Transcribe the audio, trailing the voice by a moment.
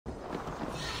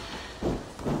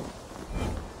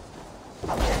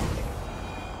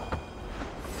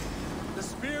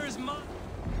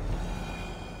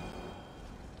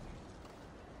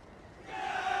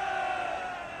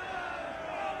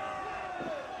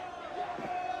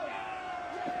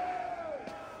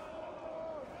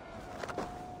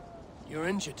You're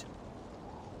injured.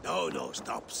 No, no,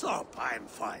 stop. I'm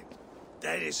fine.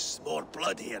 There is more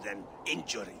blood here than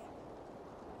injury.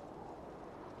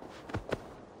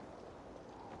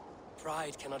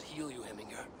 Pride cannot heal you,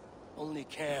 Heminger. Only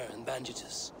care and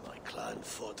bandages. My clan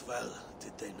fought well,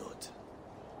 did they not?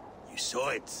 You saw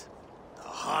it. The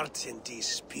heart in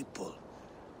these people.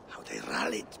 How they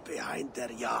rallied behind their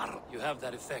Jarl. You have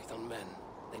that effect on men.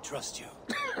 They trust you.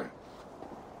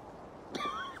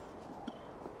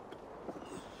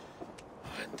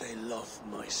 And they love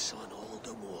my son all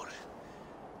the more.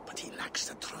 But he lacks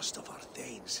the trust of our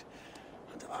Thanes.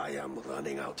 And I am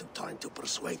running out of time to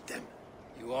persuade them.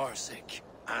 You are sick.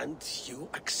 And you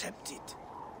accept it.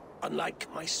 Unlike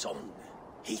my son,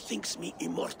 he thinks me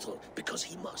immortal because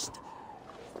he must.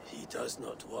 He does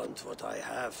not want what I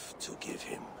have to give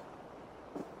him.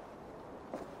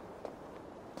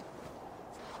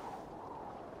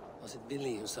 Was it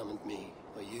Billy who summoned me,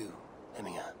 or you,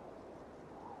 Heminger?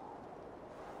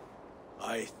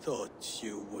 I thought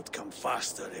you would come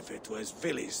faster if it was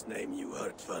Villy's name you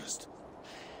heard first.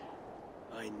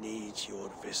 I need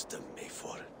your wisdom,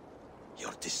 Mayfor.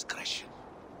 Your discretion.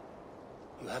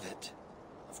 You have it,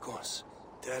 of course.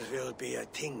 There will be a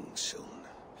thing soon,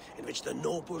 in which the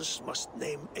nobles must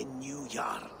name a new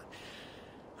Jarl.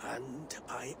 And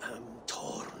I am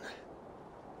torn.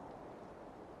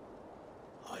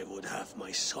 I would have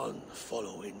my son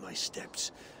follow in my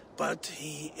steps, but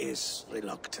he is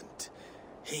reluctant.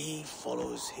 He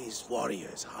follows his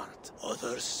warrior's heart.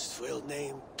 Others will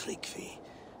name Tryggvi,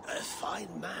 a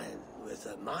fine man with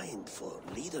a mind for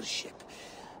leadership.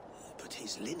 But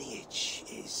his lineage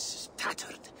is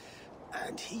tattered,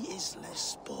 and he is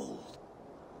less bold.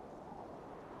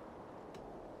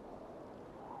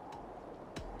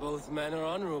 Both men are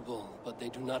honorable, but they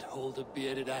do not hold a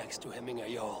bearded axe to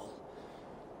Heminger Jarl.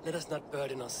 Let us not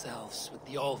burden ourselves with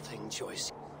the all-thing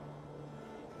choice.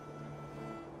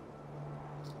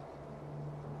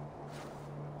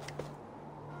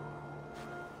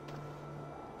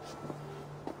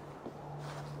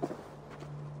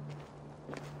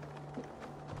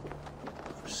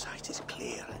 Your sight is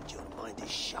clear and your mind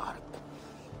is sharp.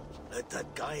 Let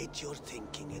that guide your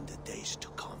thinking in the days to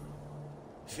come.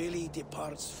 Vili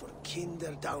departs for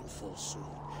Kinder downfall soon.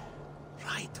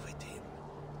 Ride with him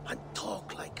and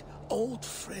talk like old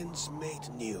friends made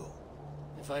new.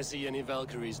 If I see any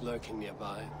Valkyries lurking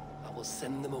nearby, I will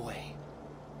send them away.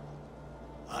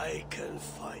 I can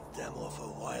fight them off a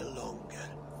while longer.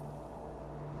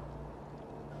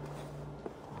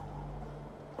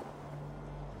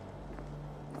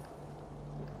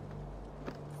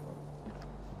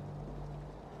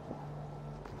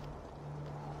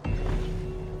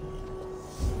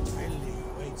 Vili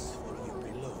waits for you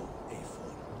below,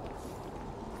 Eivor.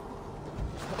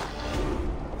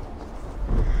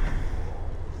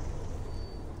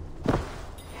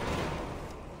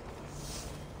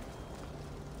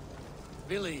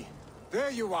 Billy! There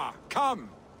you are! Come!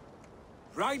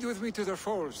 Ride with me to the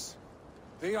falls.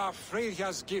 They are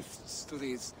Freya's gifts to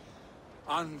these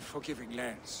unforgiving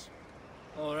lands.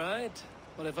 All right,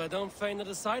 but if I don't faint at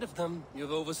the sight of them,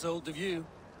 you've oversold the view.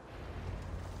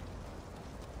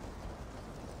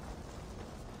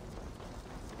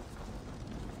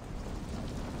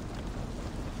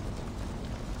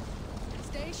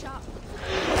 Stay sharp.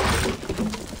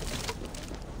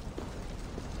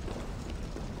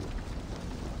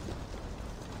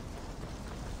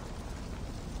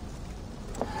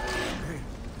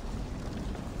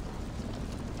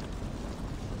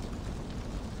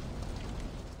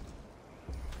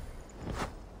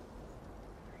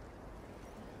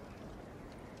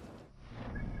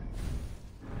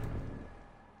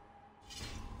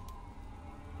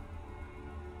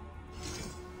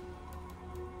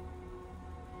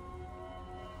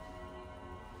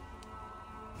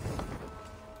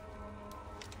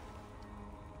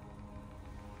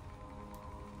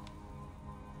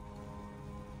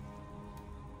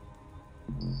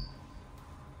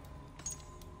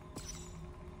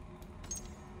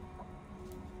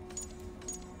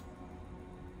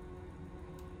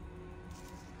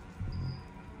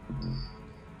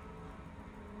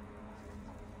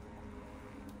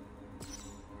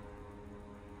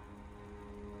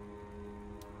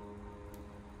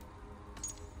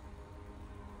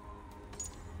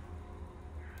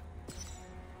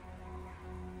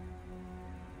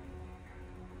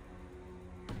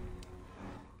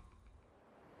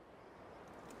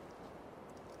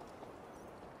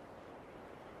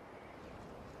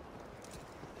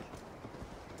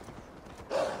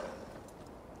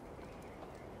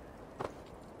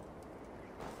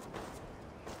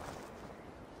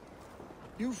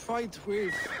 You fight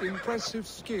with impressive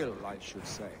skill, I should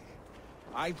say.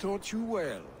 I taught you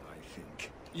well, I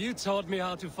think. You taught me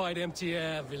how to fight empty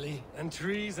air, Willy, and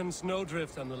trees and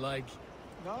snowdrift and the like.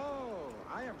 No,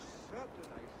 I am certain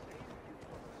I saved you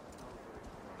from a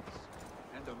snowbird once.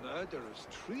 And a murderous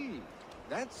tree.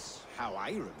 That's how I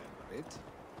remember it.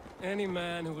 Any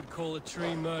man who would call a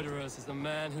tree murderous is a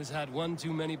man who's had one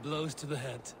too many blows to the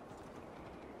head.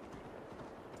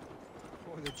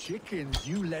 For the chickens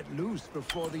you let loose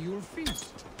before the Yule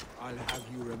feast, I'll have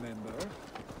you remember.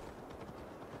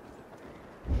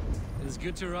 It's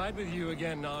good to ride with you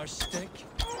again, Arstick.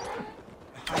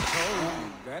 I told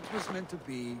you, that was meant to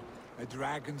be a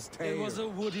dragon's tail. It was a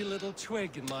woody little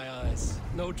twig in my eyes.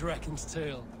 No dragon's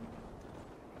tail.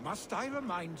 Must I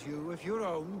remind you of your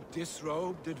own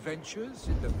disrobed adventures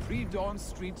in the pre-dawn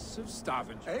streets of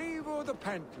Stavanger? Eivor the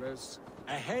Pantless,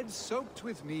 a head soaked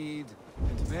with mead,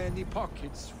 and many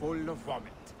pockets full of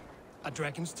vomit. A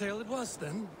dragon's tail it was,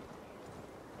 then?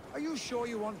 Are you sure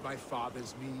you want my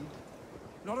father's mead?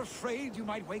 Not afraid you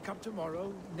might wake up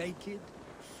tomorrow, naked,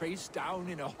 face down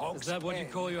in a hog's Is that what you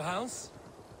pen? call your house?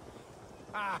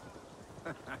 Ah!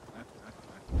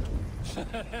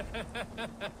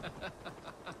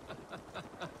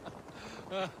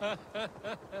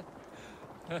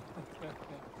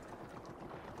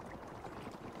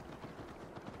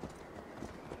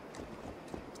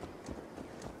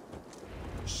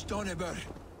 Stoneber,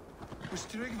 was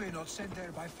Tryggvi not sent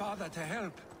there by father to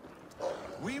help?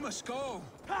 We must go!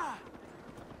 Ha!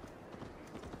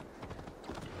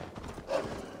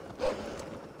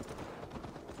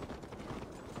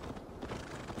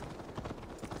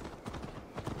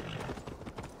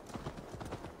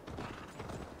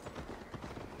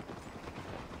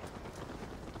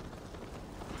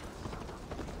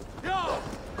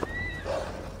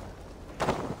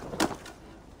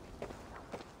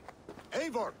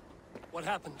 Eivor! What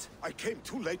happened? I came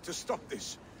too late to stop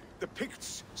this. The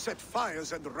Picts set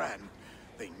fires and ran.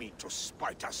 They mean to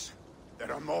spite us.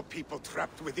 There are more people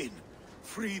trapped within.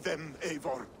 Free them,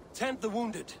 Eivor. Tend the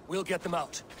wounded. We'll get them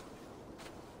out.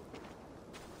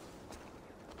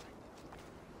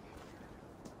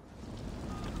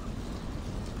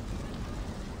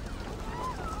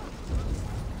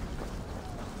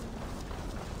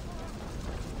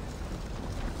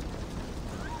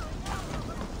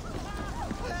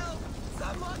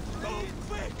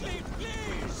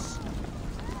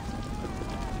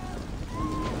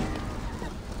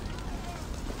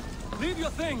 Leave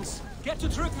your things! Get to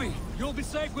Tryggvi! You'll be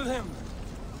safe with him!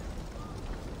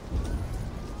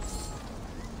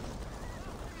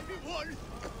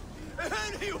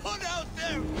 Anyone out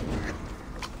there?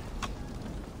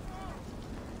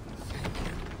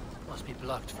 Must be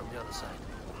blocked from the other side.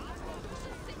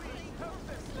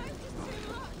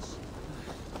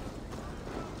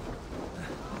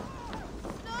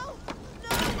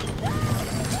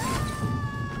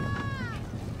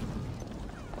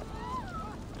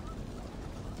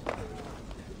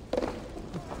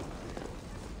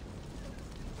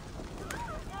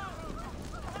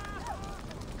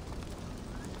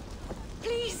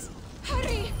 Please,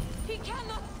 hurry! He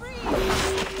cannot breathe!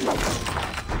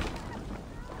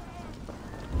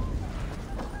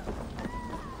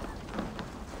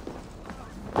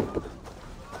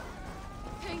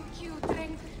 Thank you,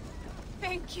 Drink.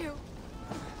 Thank you.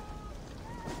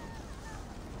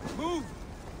 Move!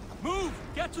 Move!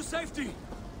 Get to safety!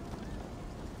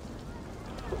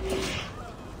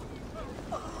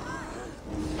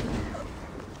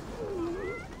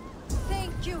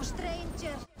 Thank you,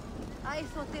 stranger. I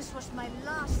thought this was my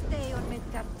last day on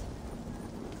Midgard.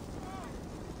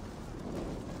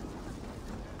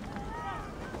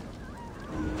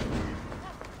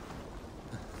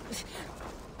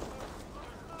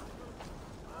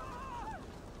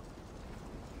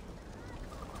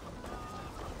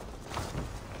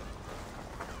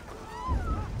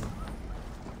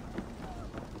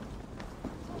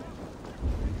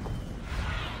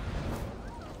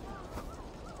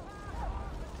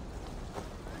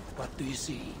 What do you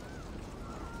see?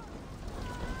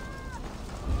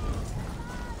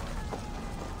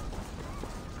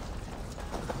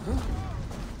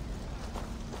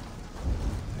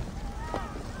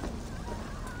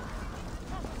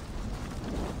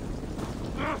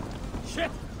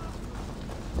 Shit!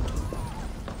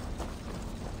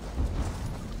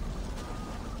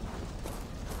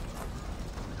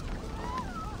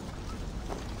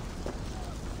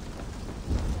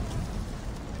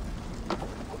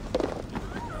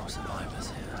 No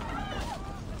survivors here.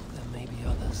 There may be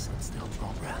others that still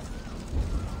draw breath.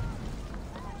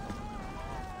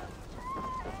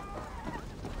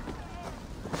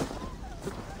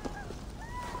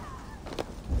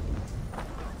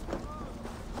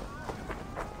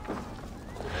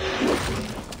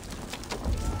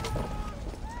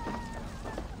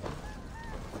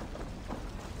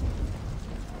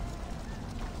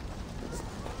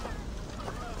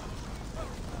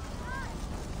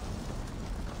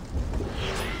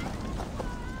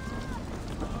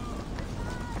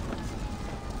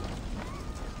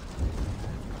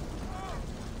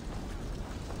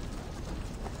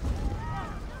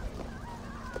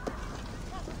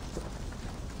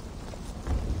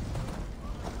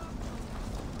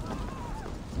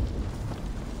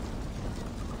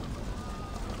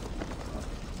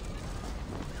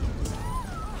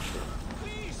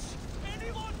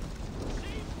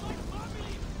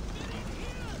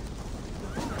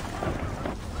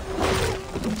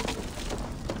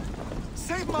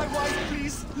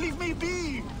 Please, leave me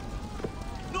be!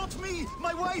 Not me!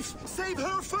 My wife! Save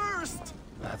her first!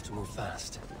 I have to move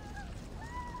fast.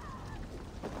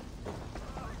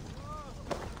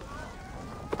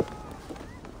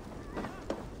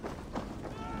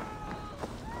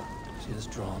 She has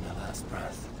drawn her last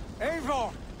breath.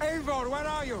 Eivor! Eivor, where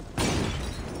are you?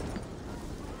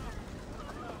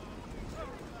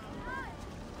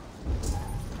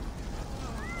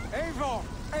 Eivor!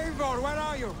 Eivor, where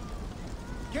are you?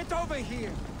 Get over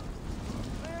here!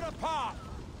 Clear a path!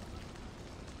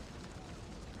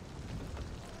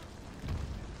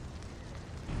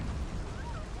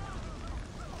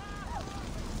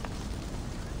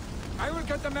 I will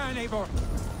get the man, Eivor.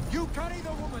 You carry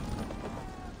the woman.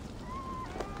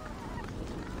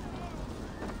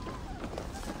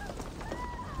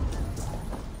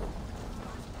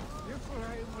 Therefore,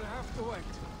 I will have to wait.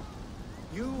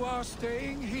 You are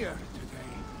staying here today.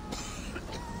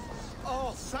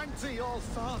 Oh, thank thee, old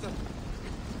father!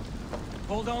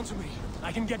 Hold on to me.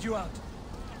 I can get you out.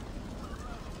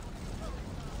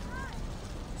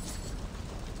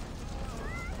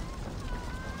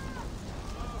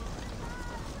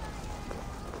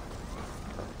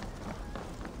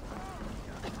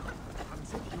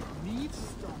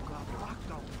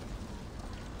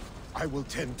 I will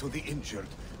tend to the injured,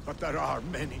 but there are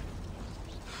many.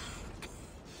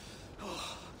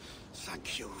 Oh,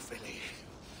 thank you, Villy.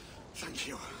 Thank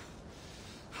you.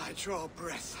 I draw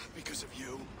breath because of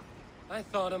you. I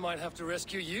thought I might have to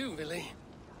rescue you, Willy.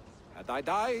 Had I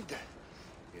died,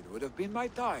 it would have been my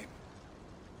time.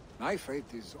 My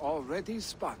fate is already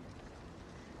spun.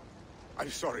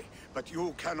 I'm sorry, but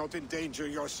you cannot endanger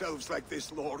yourselves like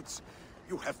this, lords.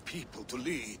 You have people to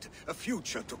lead, a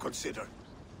future to consider.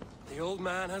 The old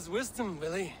man has wisdom,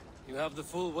 Willy. You have the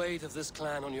full weight of this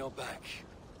clan on your back.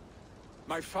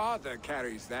 My father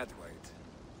carries that weight.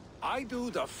 I do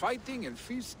the fighting and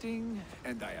feasting,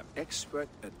 and I am expert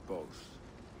at both.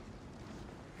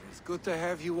 It's good to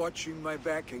have you watching my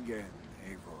back again,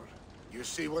 Eivor. You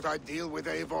see what I deal with,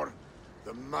 Eivor?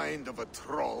 The mind of a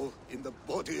troll in the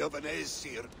body of an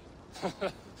Aesir.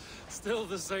 Still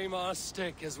the same arse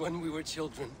stick as when we were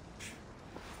children.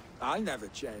 I'll never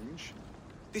change.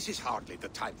 This is hardly the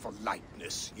time for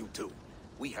lightness, you two.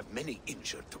 We have many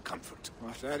injured to comfort.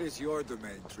 Well, that is your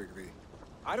domain, Trigby.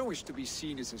 I don't wish to be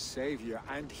seen as a savior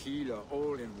and healer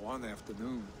all in one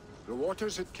afternoon. The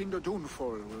waters at Kinder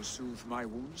Dunfall will soothe my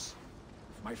wounds.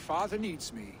 If my father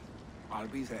needs me, I'll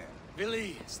be there.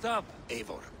 Willy, stop!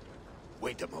 Eivor,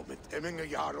 wait a moment. Emminger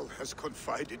Jarl has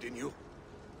confided in you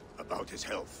about his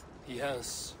health. He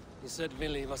has. He said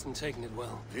Willy wasn't taking it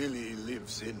well. Willy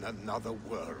lives in another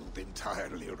world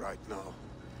entirely right now.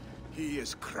 He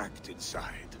is cracked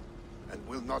inside, and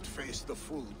will not face the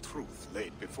full truth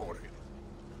laid before him.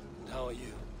 And how are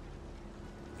you?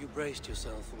 You braced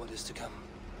yourself for what is to come.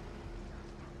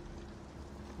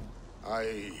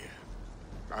 I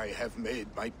have made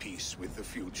my peace with the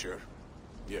future.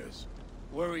 Yes.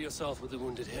 Worry yourself with the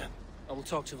wounded here. I will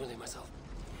talk to Willy myself.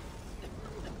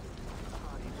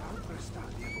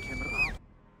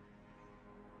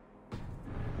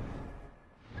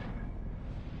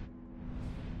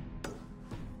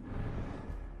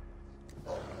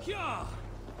 Yeah!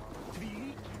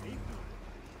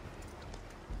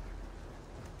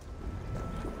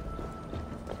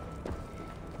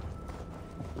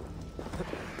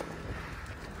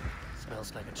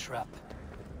 Smells like a trap.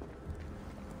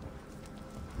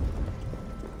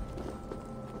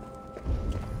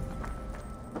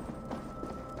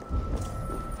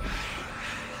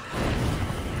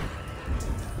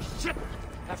 Shit!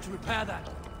 Have to repair that.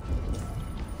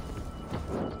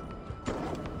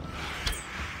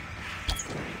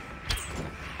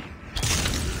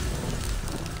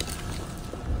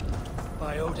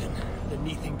 By Odin, the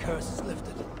Neething curse is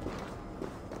lifted.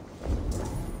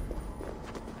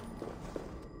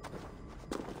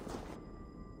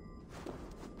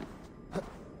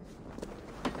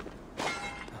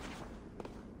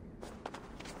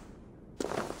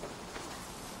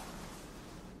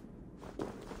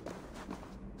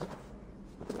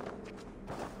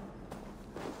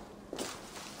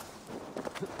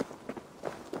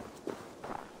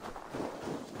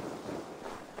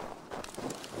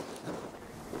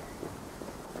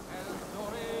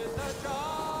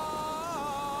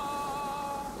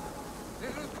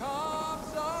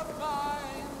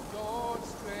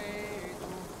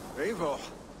 Eivor,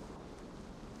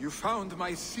 you found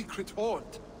my secret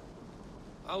haunt.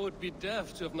 I would be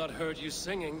deaf to have not heard you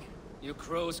singing. Your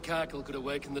crow's cackle could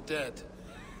awaken the dead.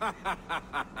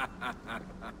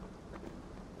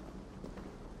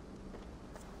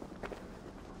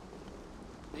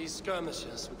 These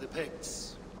skirmishes with the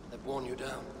Picts have have worn you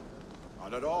down.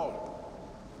 Not at all.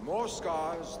 The more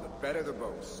scars, the better the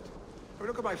boast. But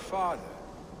look at my father.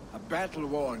 A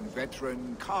battle-worn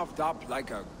veteran, carved up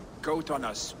like a goat on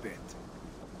a spit.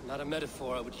 Not a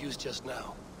metaphor I would use just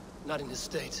now. Not in his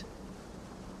state.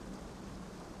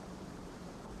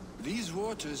 These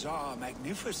waters are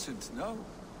magnificent, no?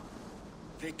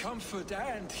 They comfort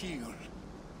and heal.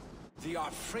 They are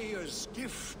Freya's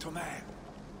gift to man.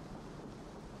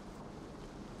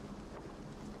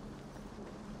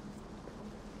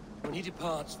 When he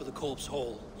departs for the Corpse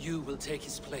Hall, you will take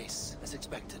his place, as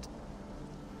expected.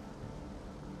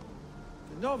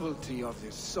 The novelty of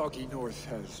this soggy north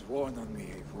has worn on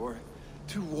me, Eivor.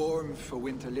 Too warm for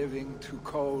winter living, too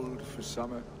cold for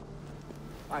summer.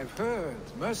 I've heard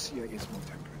Mercia is more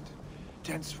temperate.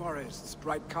 Dense forests,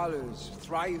 bright colors,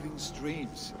 thriving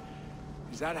streams.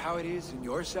 Is that how it is in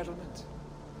your settlement?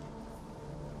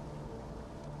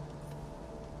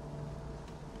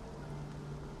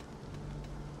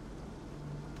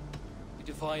 You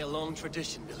defy a long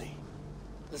tradition, Billy.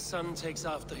 The son takes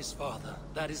after his father.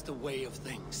 That is the way of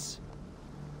things.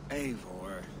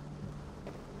 Eivor.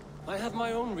 I have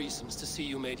my own reasons to see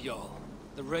you made Jarl.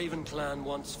 The Raven clan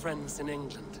wants friends in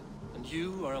England, and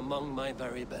you are among my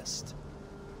very best.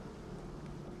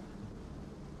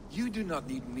 You do not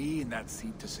need me in that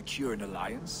seat to secure an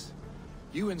alliance.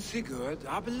 You and Sigurd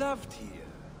are beloved here.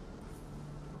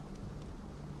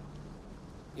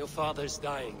 Your father's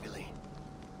dying, Billy.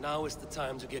 Now is the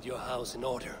time to get your house in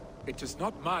order. It is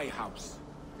not my house.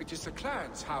 It is the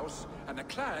clan's house, and the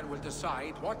clan will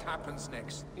decide what happens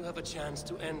next. You have a chance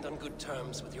to end on good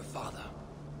terms with your father.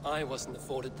 I wasn't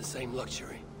afforded the same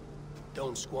luxury.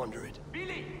 Don't squander it.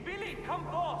 Billy! Billy, come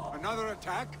forth! Another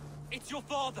attack? It's your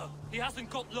father! He hasn't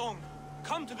got long!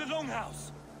 Come to the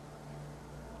Longhouse!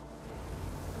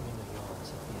 Remember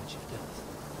Jarl's at the edge of death.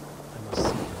 I must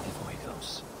see him before he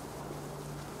goes.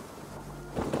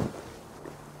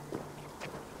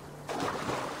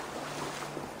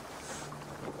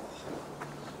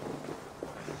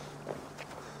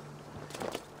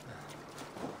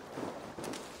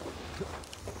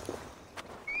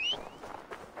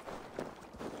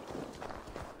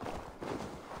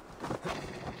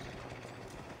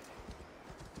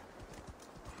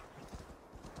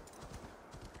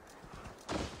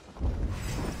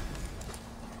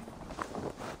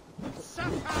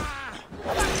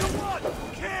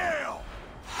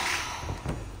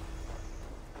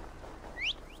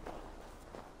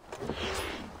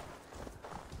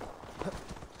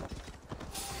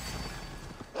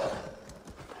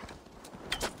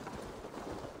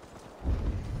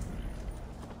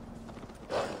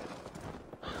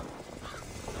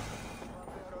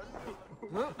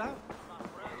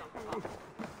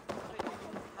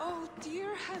 Oh,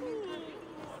 dear Hemming.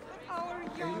 Our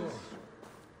young...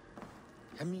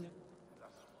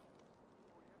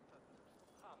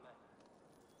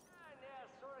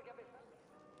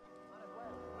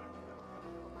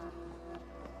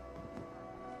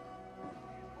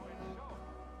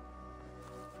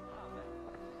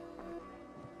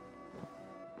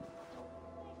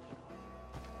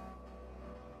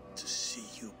 To see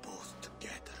you both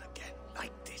together again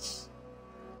like this.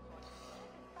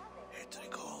 It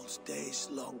recalls days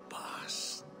long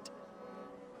past.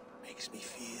 Makes me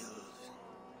feel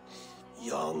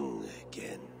young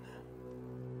again.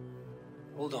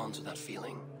 Hold on to that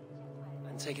feeling,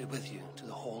 and take it with you to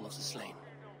the Hall of the Slain.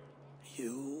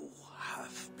 You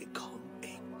have become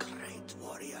a great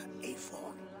warrior,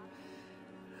 Eivor.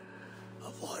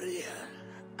 A warrior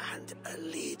and a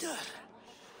leader.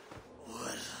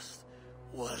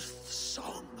 Worth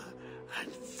song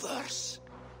and verse.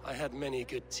 I had many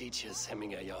good teachers,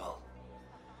 Hemminger Jarl.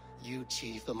 You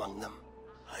chief among them.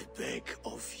 I beg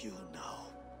of you now,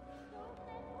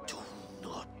 do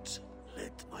not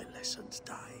let my lessons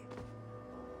die.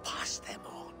 Pass them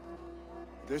on.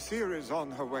 The seer is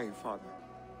on her way, Father.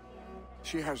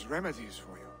 She has remedies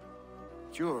for you.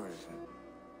 Cures and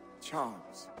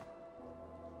charms.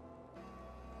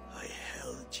 I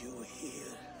held you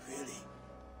here, really.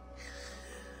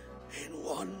 In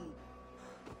one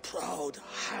proud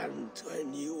hand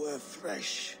when you were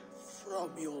fresh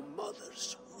from your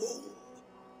mother's womb.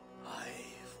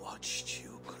 I've watched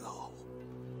you grow.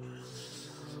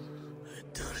 A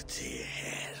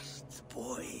dirty-haired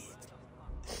boy,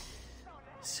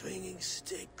 swinging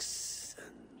sticks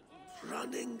and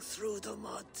running through the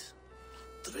mud,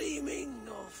 dreaming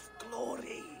of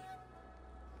glory.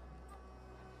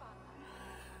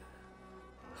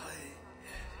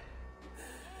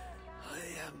 I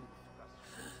am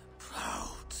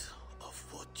proud of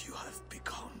what you have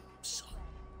become, son.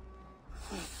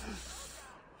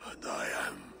 And I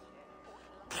am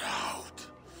proud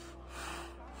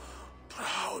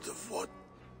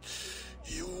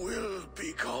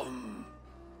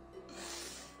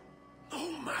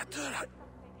matter?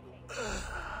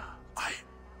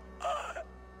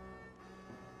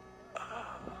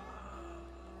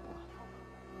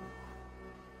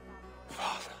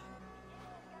 Father.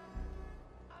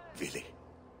 Willi.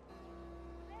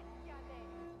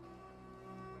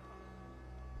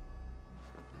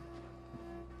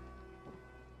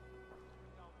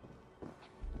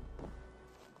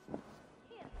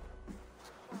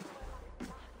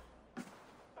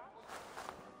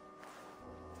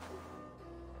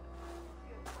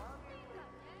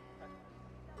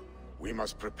 We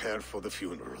must prepare for the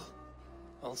funeral.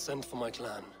 I'll send for my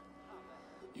clan.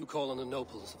 You call on the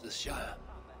nobles of this shire.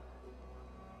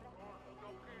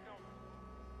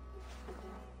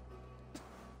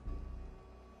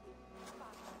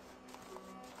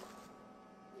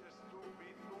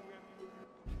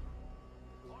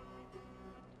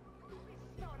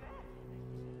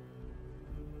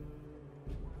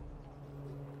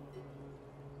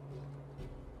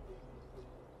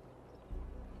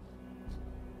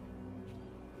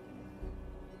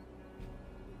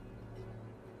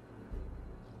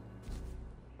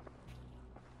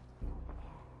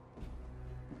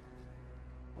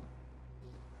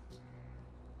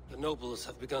 The nobles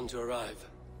have begun to arrive.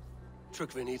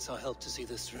 Trukvi needs our help to see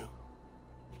this through.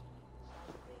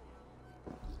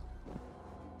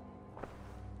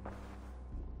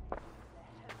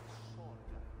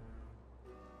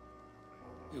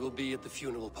 We will be at the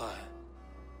funeral pyre,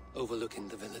 overlooking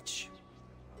the village.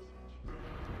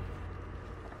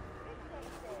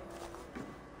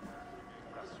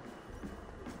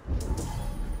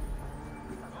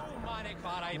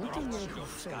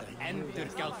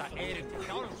 Endurgjalda erindi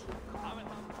hjálms.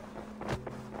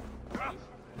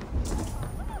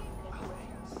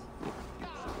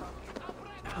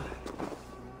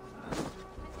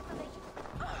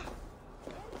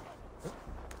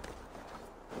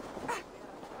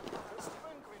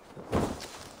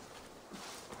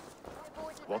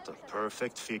 What a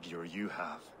perfect figure you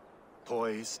have.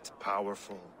 Poised,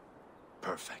 powerful,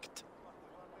 perfect.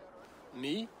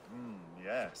 Me?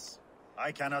 Yes.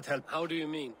 I cannot help. How do you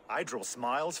mean? I draw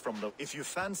smiles from the... If you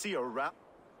fancy a rap...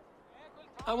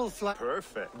 I will fly.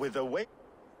 Perfect. With a way...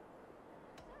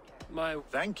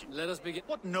 Thank you. Let us begin.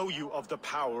 What know you of the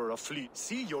power of fleet?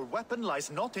 See, your weapon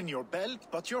lies not in your belt,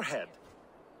 but your head.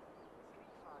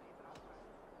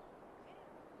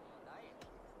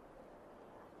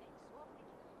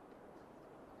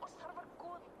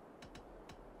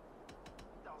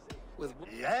 With...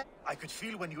 Yeah, I could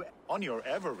feel when you... On your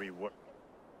every word.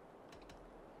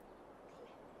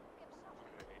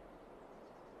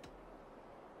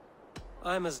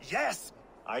 I'm as... Yes!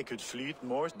 I could fleet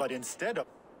more, but instead of...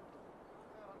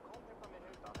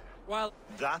 Well...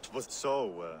 That was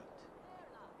so,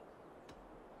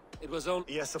 It was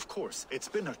only... Yes, of course. It's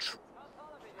been a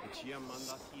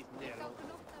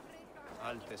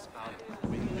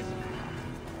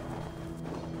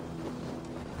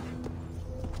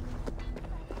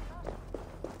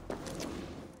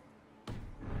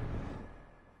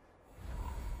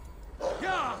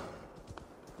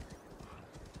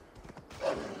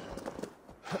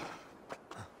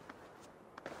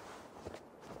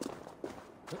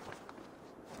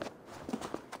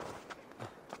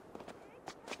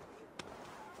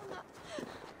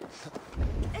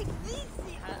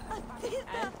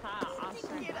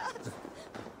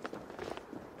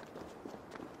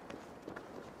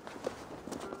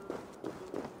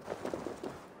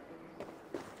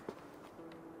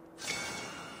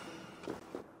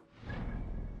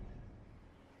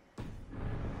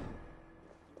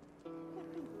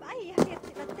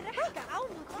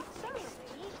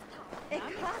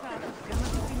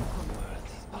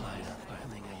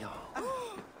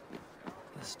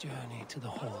This journey to the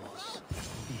halls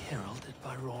will be heralded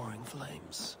by roaring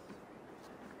flames.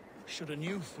 Should a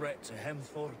new threat to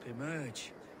Hemthorpe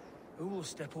emerge, who will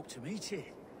step up to meet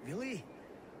it? Really?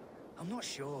 I'm not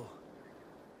sure.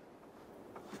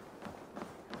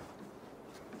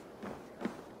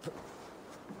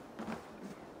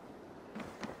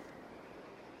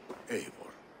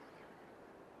 Eivor.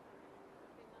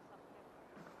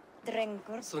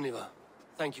 Drengur. Sunniva,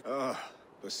 thank you.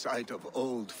 The sight of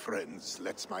old friends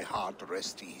lets my heart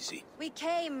rest easy. We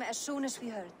came as soon as we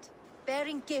heard,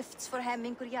 bearing gifts for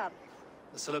Hemmingur Jarl.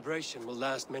 The celebration will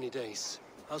last many days.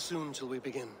 How soon shall we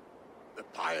begin? The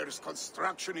pyre's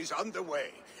construction is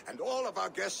underway, and all of our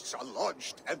guests are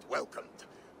lodged and welcomed.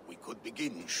 We could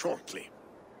begin shortly.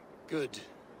 Good.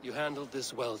 You handled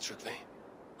this well, Trukvi.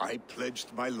 I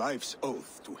pledged my life's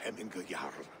oath to Hemmingur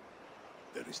Jarl.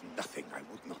 There is nothing I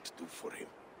would not do for him.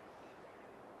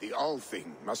 The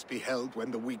Althing must be held when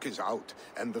the week is out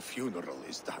and the funeral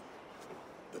is done.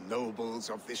 The nobles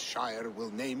of this shire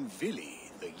will name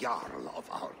Vili the Jarl of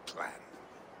our clan.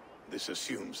 This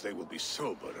assumes they will be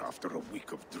sober after a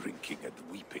week of drinking and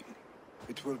weeping.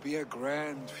 It will be a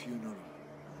grand funeral.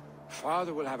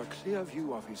 Father will have a clear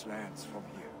view of his lands from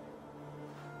here.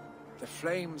 The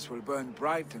flames will burn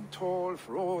bright and tall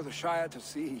for all the Shire to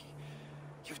see.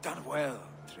 You've done well,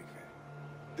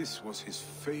 Tryggve. This was his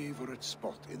favorite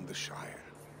spot in the Shire.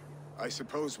 I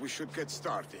suppose we should get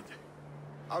started.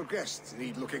 Our guests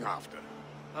need looking after.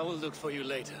 I will look for you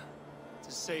later,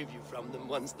 to save you from them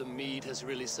once the mead has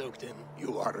really soaked in.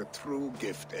 You are a true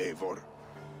gift, Eivor.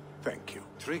 Thank you.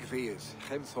 Tryggve is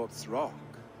Hemthorpe's rock.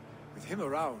 With him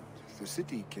around, the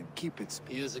city can keep its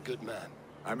peace. He is a good man.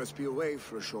 I must be away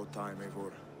for a short time,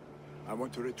 Eivor. I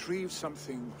want to retrieve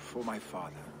something for my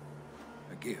father.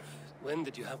 A gift. When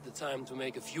did you have the time to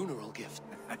make a funeral gift?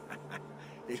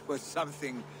 It was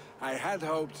something I had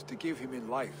hoped to give him in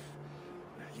life.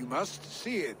 You must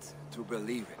see it to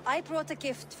believe it. I brought a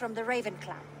gift from the Raven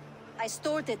clan. I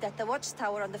stored it at the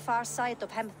watchtower on the far side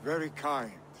of Hem. Very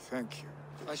kind, thank you.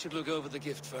 I should look over the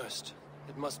gift first.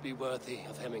 It must be worthy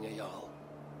of hemming a Jarl.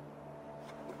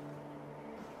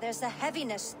 There's a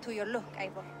heaviness to your look,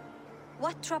 Eivor.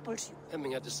 What troubles you?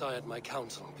 Hemming had desired my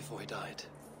counsel before he died.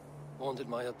 Wanted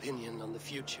my opinion on the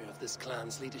future of this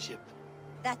clan's leadership.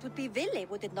 That would be Vili,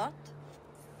 would it not?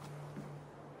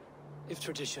 If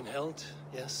tradition held,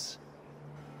 yes.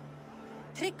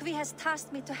 Tryggve has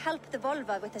tasked me to help the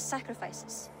Volva with the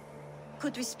sacrifices.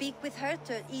 Could we speak with her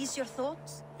to ease your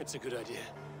thoughts? It's a good idea.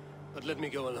 But let me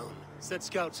go alone. Set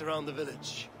scouts around the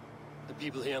village. The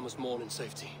people here must mourn in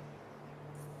safety.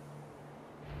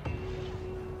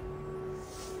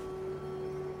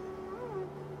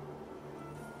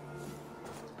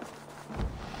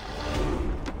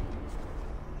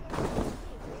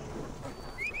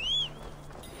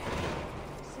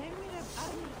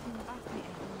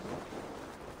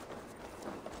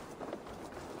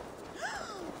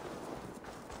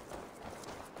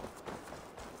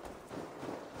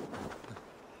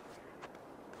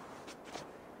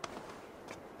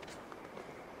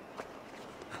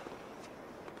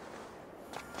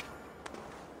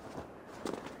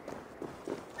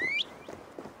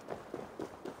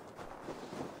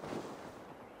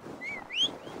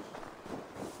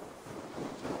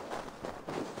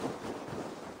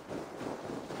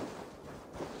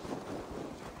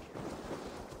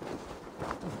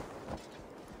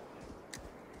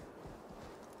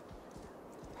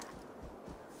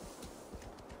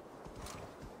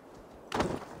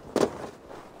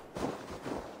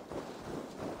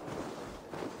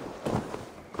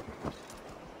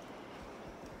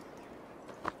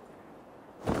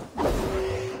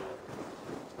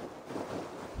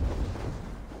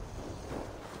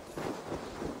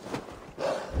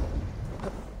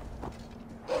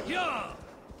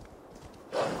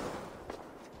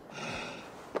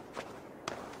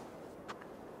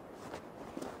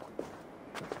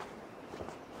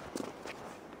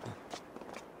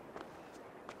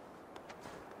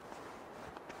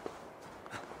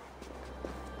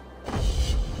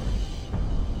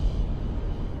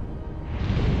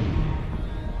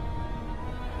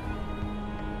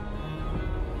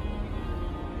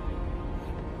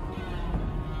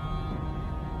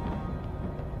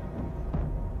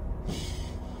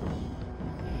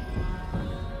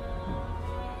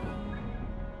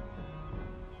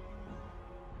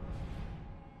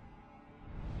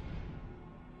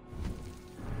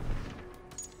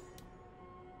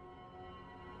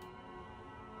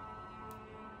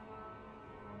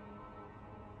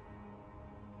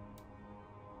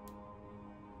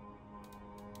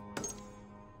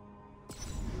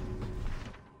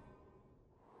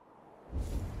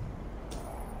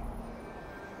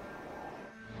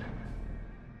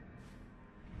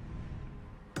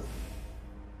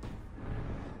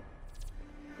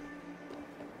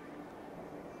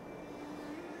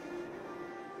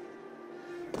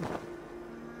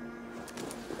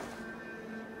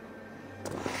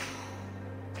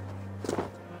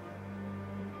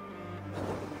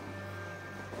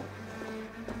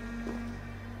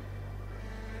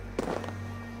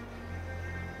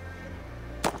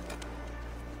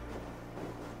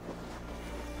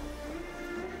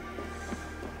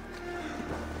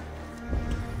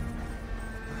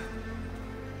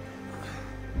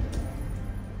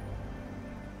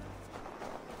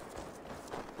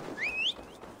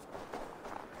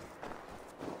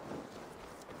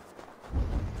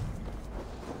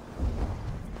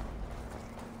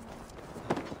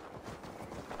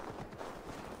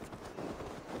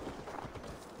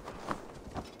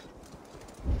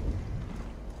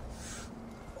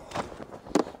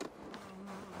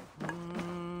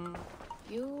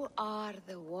 are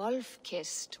the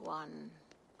wolf-kissed one.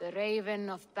 The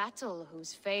raven of battle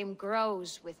whose fame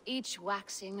grows with each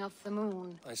waxing of the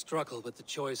moon. I struggle with the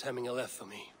choice Hemminger left for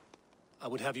me. I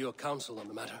would have your counsel on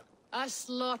the matter. A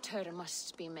slaughter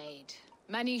must be made.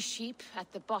 Many sheep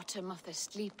at the bottom of the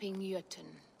sleeping Jötun,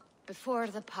 before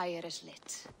the pyre is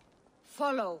lit.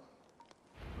 Follow.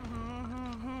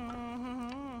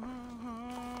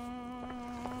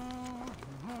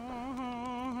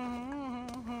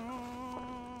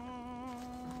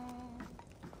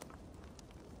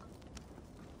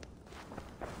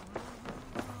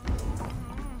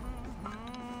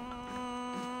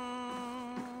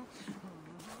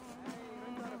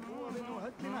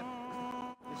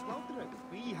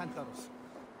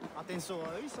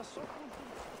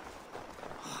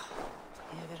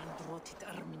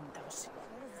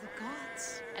 The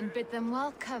gods, and bid them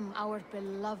welcome our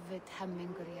beloved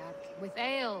Hemingriar with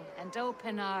ale and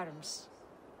open arms.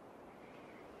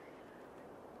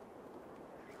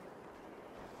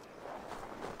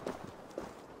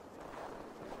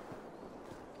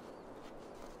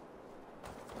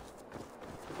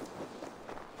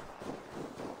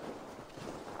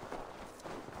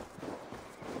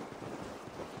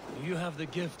 You have the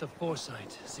gift of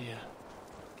foresight, Seer.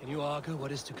 Can you argue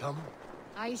what is to come?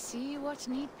 I see what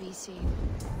need be seen,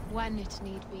 when it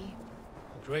need be.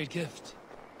 A great gift.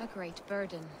 A great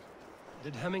burden.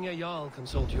 Did Hemminger Jarl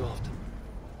consult you often?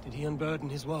 Did he unburden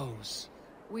his woes?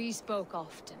 We spoke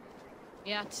often.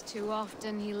 Yet too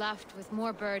often he left with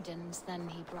more burdens than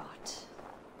he brought.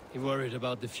 He worried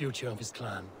about the future of his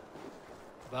clan.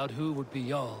 About who would be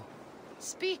Jarl.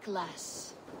 Speak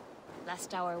less,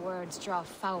 lest our words draw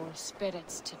foul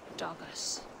spirits to dog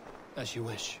us. As you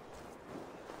wish.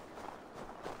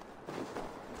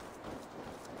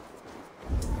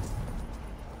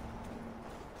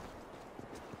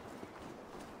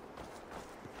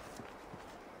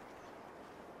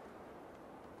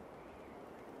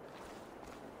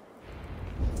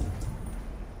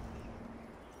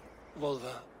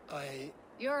 Volva,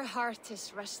 Your heart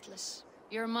is restless.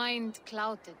 Your mind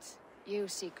clouded. You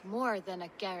seek more than a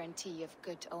guarantee of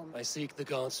good omen. I seek the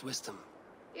gods' wisdom.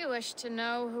 You wish to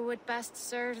know who would best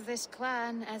serve this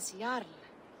clan as Jarl.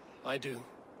 I do.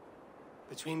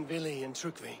 Between Vili and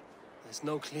Trukvi, there's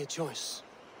no clear choice.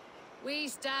 We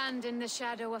stand in the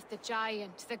shadow of the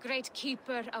giant, the great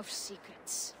keeper of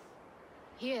secrets.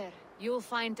 Here, you'll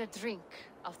find a drink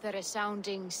of the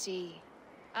resounding sea.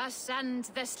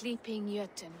 Ascend the sleeping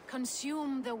Jötun,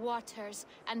 consume the waters,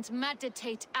 and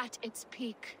meditate at its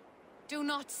peak. Do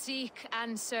not seek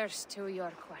answers to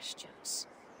your questions.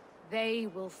 They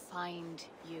will find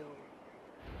you.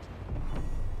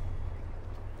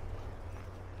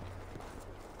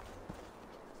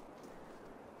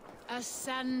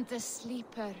 Ascend the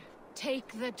sleeper, take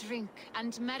the drink,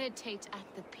 and meditate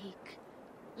at the peak.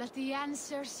 Let the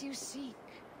answers you seek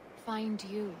find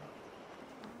you.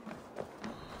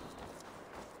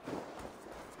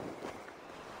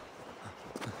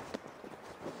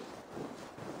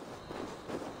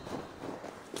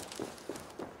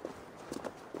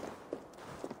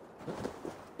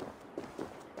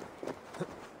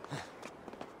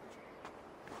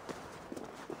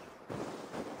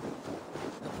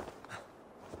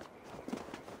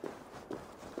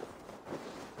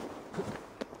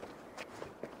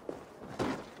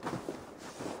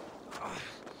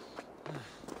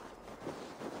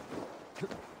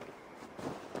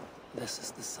 This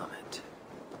is the summit.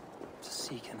 To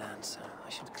seek an answer, I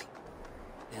should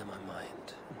clear my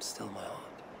mind and still my heart.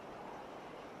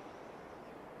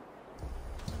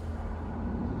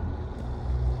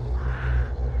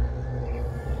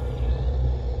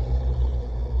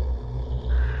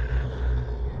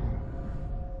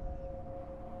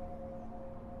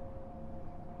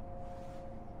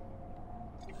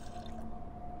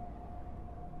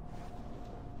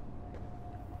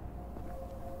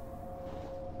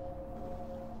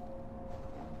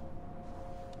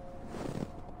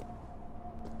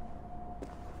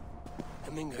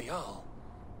 Hemminger Jarl,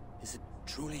 is it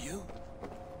truly you?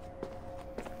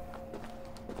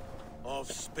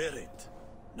 Of spirit,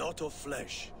 not of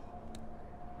flesh.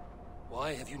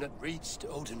 Why have you not reached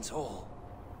Odin's Hall?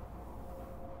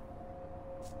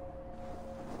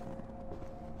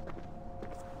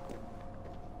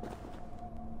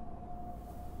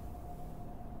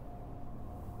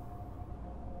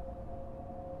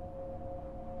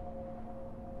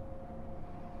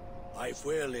 I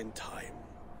will in time.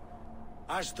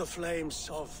 As the flames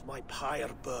of my pyre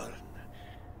burn,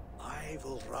 I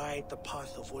will ride the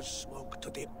path of wood smoke to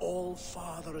the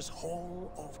All-Father's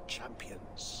Hall of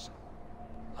Champions.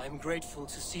 I am grateful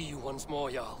to see you once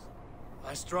more, Jarl.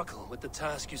 I struggle with the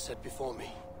task you set before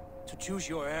me. To choose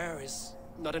your heir is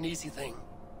not an easy thing.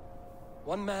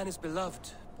 One man is beloved,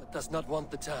 but does not want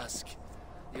the task.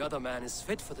 The other man is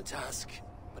fit for the task,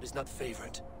 but is not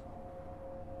favored.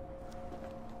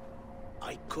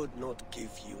 I could not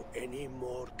give you any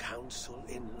more counsel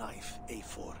in life,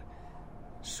 Eivor.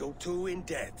 So too in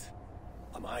death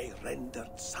am I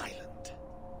rendered silent.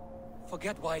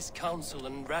 Forget wise counsel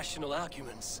and rational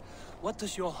arguments. What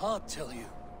does your heart tell you?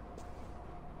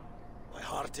 My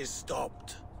heart is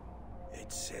stopped.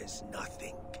 It says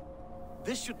nothing.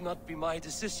 This should not be my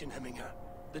decision, Hemminger.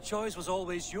 The choice was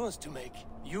always yours to make.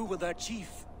 You were their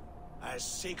chief. As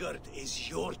Sigurd is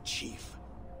your chief.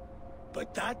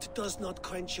 But that does not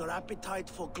quench your appetite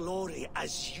for glory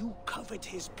as you covet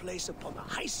his place upon the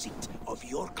high seat of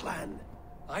your clan.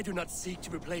 I do not seek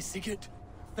to replace Sigurd.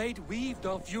 Fate weaved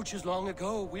our futures long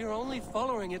ago. We are only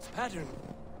following its pattern.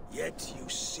 Yet you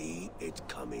see it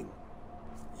coming.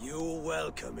 You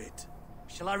welcome it.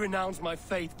 Shall I renounce my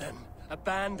faith then?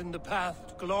 Abandon the path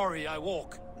to glory I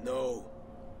walk? No.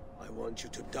 I want you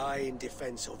to die in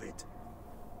defense of it.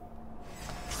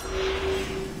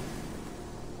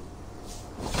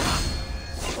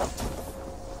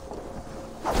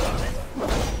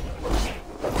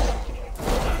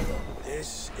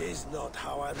 This is not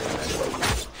how I remember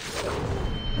you.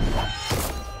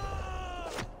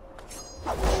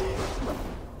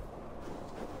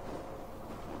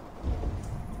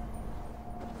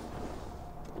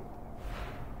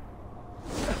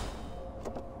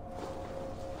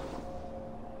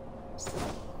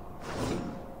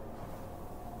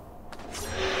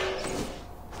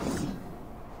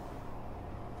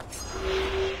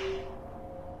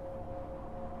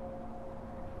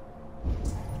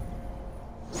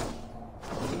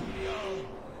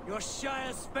 Your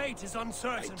Shire's fate is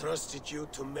uncertain. I trusted you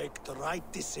to make the right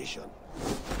decision.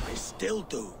 I still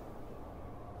do.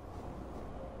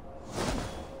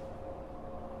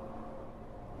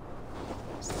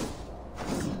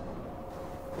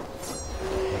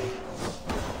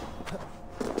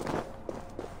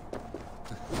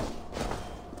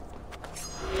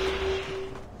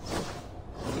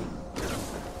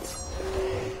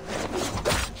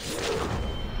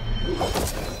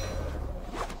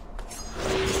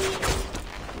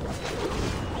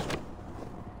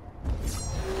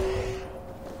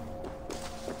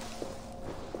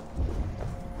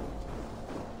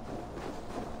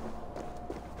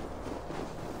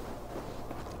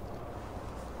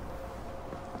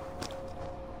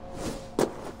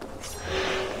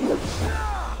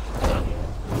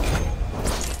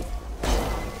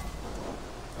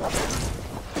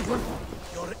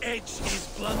 Edge is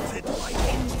blunted by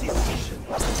indecision.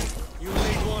 You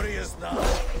lead warriors now.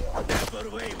 Never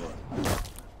waver.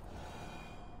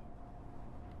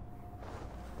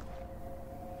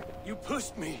 You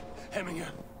pushed me, Hemminger.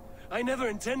 I never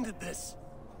intended this.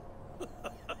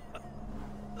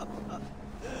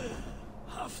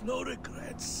 Have no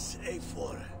regrets,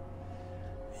 Eivor.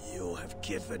 You have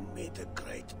given me the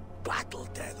great battle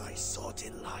death I sought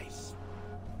in life.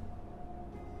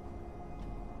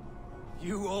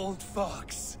 You old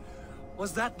fox.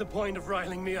 Was that the point of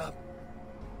riling me up?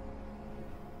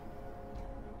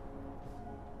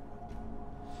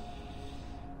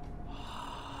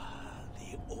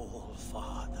 The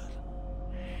All-Father.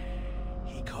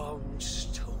 He comes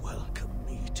to welcome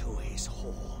me to his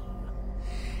hall.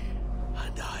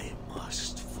 And I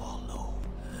must follow.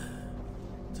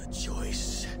 The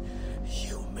choice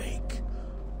you make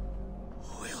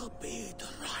will be the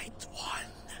right one.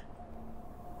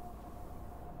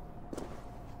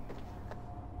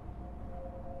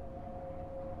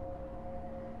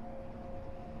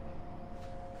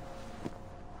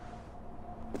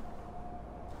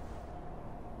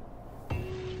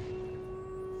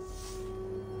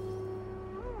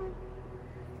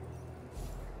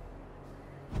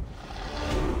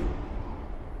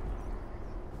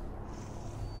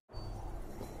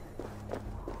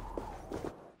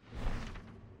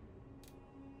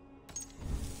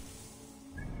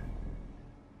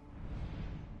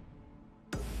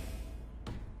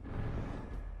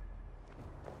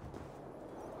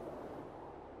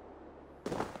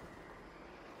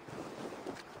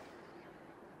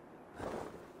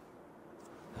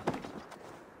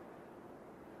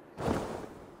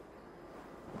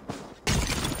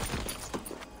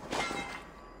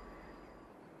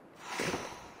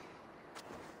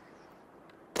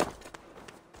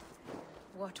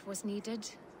 What was needed?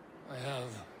 I have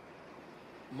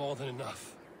more than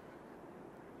enough.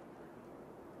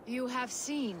 You have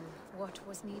seen what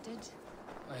was needed?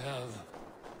 I have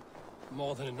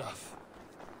more than enough.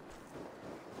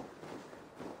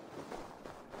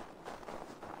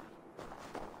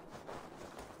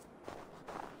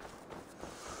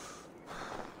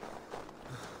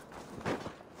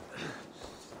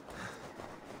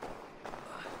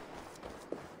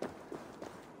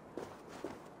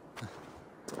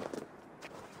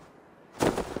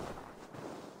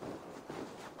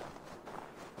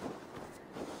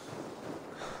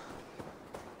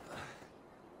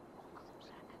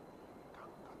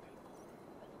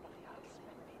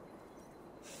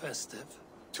 festive.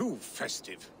 Too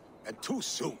festive, and too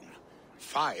soon.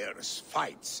 Fires,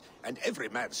 fights, and every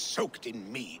man soaked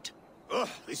in mead. Ugh,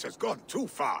 this has gone too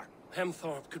far.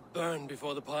 Hemthorpe could burn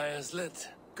before the pyre is lit.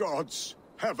 Gods,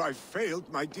 have I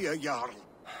failed my dear Jarl?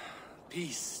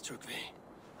 Peace, Trygve.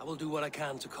 I will do what I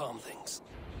can to calm things.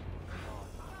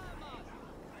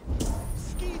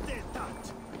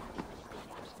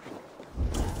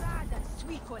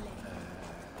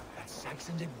 That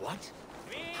Saxon did what?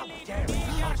 How dare he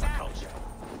use the culture?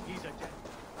 He's a dead...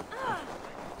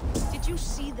 Did you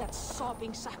see that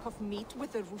sobbing sack of meat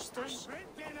with the roosters?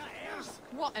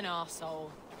 What an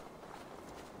arsehole.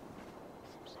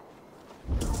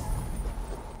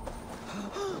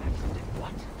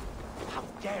 What? How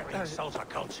dare he insult our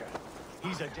culture?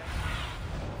 He's a dead...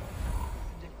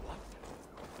 What?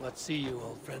 What see you,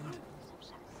 old friend?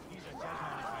 He's a dead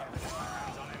man if he ever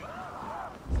hands on him.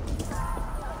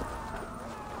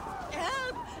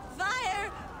 Help! Fire!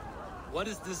 What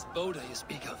is this Boda you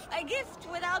speak of? A gift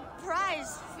without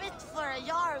price, fit for a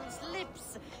Jarl's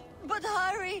lips. But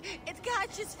hurry, it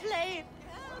catches flame.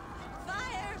 Help!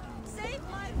 Fire! Save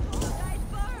my food, I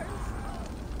burns!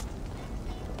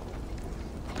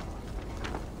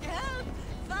 Help!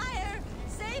 Fire!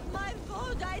 Save my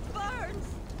food, I burns!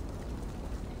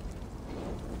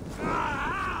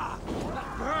 Ah!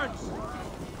 That burns!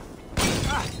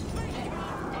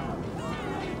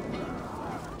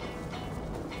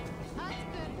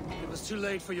 It was too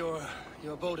late for your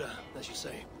Boda, as you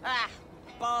say. Ah,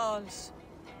 balls.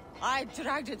 I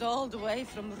dragged it all the way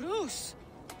from Roos.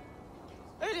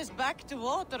 It is back to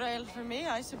water ale for me,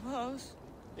 I suppose.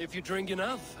 If you drink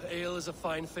enough, ale is a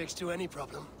fine fix to any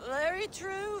problem. Very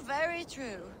true, very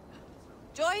true.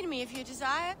 Join me if you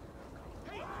desire.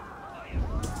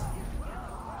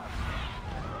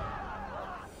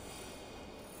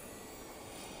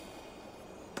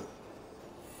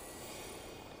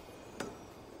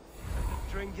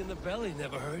 Drink in the belly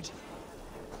never hurt.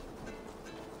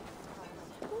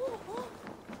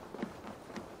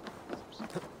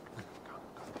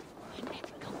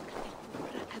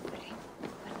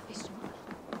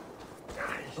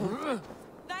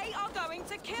 They are going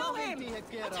to kill him!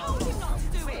 I told him not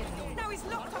to do it! Now he's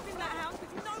locked up in that house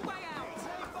with no way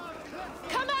out!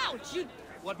 Come out, you...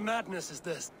 What madness is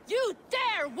this? You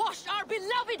dare wash our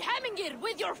beloved Hemingir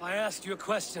with your... I asked you a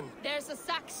question. There's a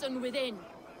Saxon within.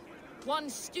 One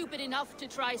stupid enough to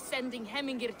try sending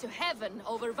Hemingir to heaven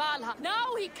over Valhalla.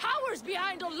 Now he cowers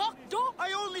behind a locked door.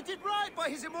 I only did right by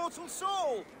his immortal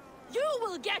soul! You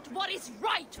will get what is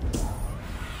right!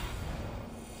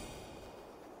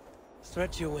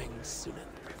 Stretch your wings, Sunan.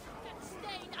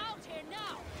 Staying out here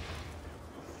now!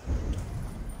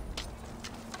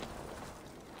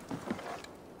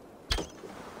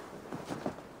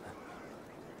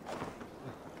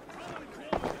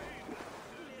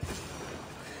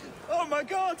 Oh my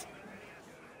god!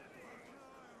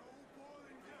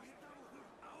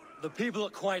 The people are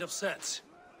quite upset.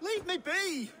 Leave me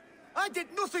be! I did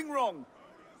nothing wrong!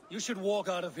 You should walk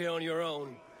out of here on your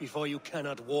own before you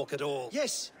cannot walk at all.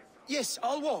 Yes,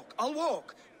 I'll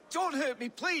walk. Don't hurt me,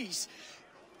 please.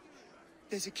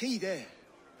 There's a key there.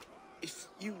 If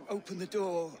you open the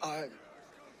door, I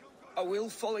will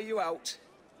follow you out.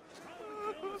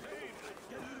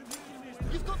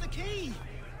 You've got the key!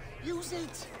 Use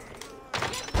it!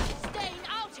 Staying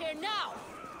out here now!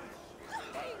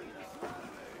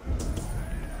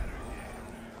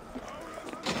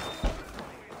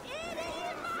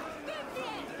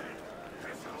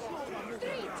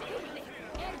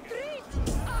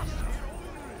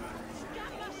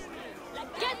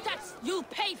 Get that! You'll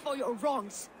pay for your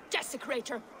wrongs,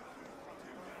 desecrator!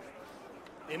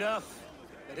 Enough.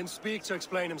 Let him speak to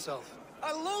explain himself.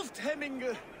 I loved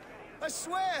Hemingr. I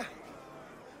swear.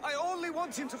 I only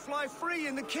want him to fly free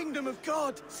in the kingdom of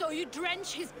God. So you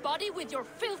drench his body with your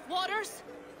filth waters?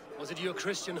 Was it your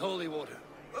Christian holy water?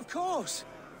 Of course.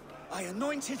 I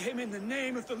anointed him in the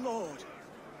name of the Lord.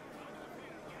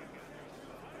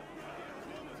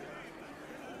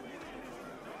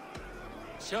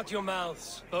 Shut your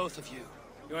mouths, both of you.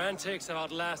 Your antics have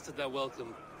outlasted their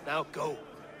welcome. Now go.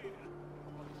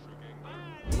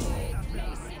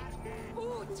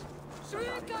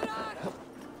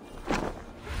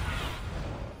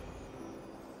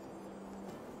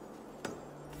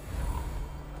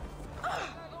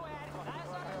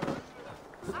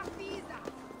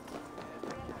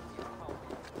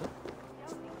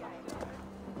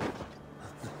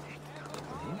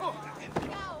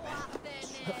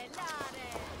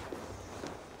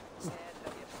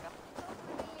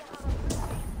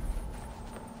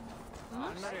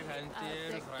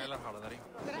 Hendir, þrælar harðari.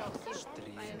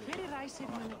 Stríð. Hver er ræsir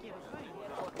mann að gefa þau?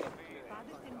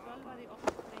 Fadir þinn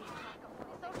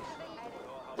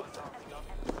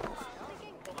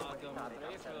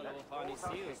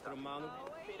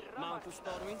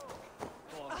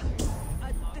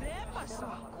Að drepa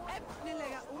svo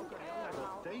efnilega unga.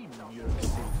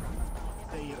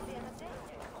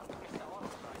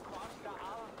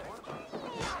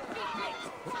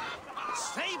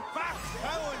 Stay back,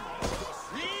 Cowan!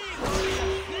 Flee, warrior,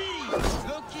 flee!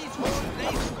 Loki's whole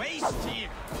place waste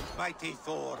here! Mighty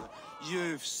Thor,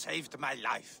 you've saved my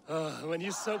life. When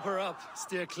you sober up,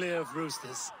 steer clear of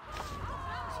roosters.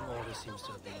 Some order seems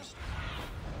to have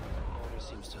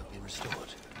been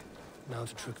restored. Now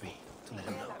to Trugvi, to let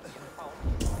him know.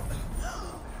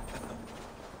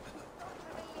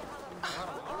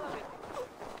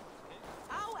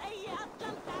 Á eigi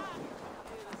allan dag!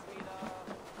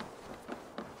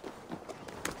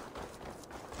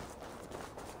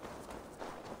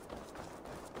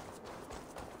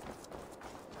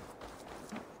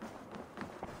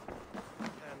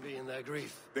 Can be in their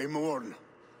grief. They mourn.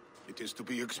 It is to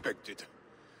be expected.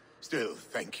 Still,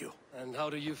 thank you. And how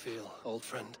do you feel, old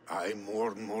friend? I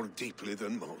mourn more deeply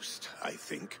than most, I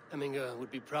think. Hemminger would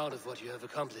be proud of what you have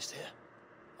accomplished here.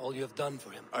 All you have done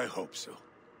for him. I hope so.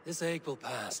 This ache will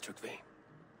pass, Trugvi.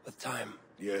 With time.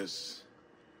 Yes,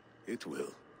 it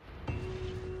will.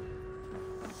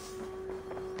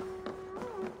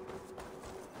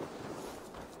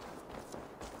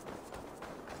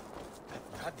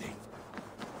 Nothing.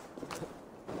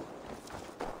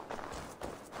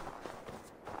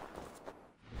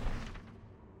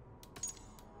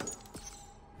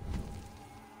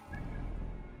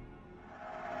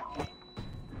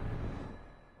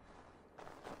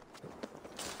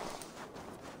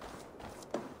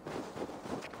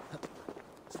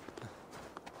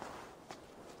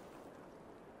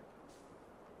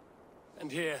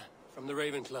 And here, from the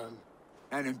Raven clan.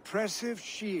 An impressive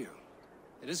shield.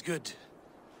 It is good,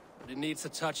 but it needs a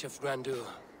touch of grandeur.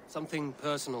 Something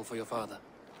personal for your father.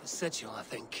 A sigil, I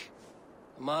think.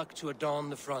 A mark to adorn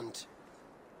the front.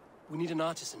 We need an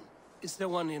artisan. Is there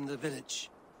one in the village?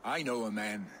 I know a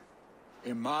man.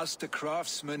 A master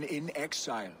craftsman in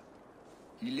exile.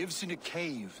 He lives in a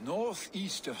cave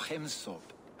northeast of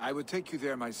Hemthorpe. I would take you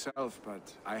there myself,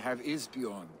 but I have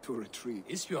Isbjorn to retrieve.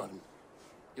 Isbjorn?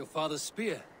 Your father's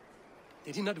spear?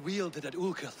 Did he not wield it at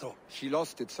Ulkerthorpe? He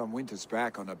lost it some winters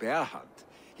back on a bear hunt.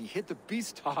 He hit the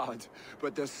beast hard,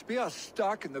 but the spear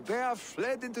stuck and the bear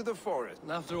fled into the forest.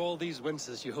 And after all these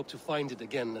winters, you hope to find it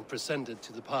again and present it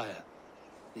to the pyre.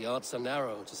 The odds are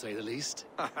narrow, to say the least.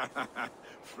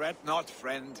 Fret not,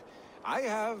 friend. I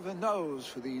have a nose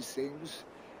for these things.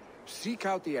 Seek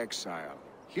out the exile.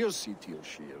 He'll see to your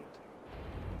shield.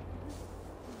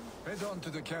 Head on to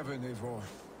the cavern, Eivor.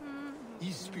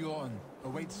 Isbjorn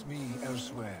awaits me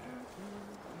elsewhere.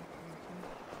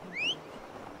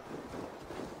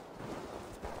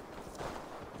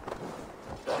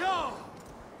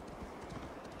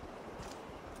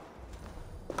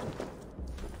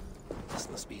 This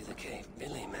must be the cave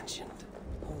Billy mentioned.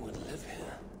 Who would live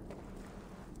here?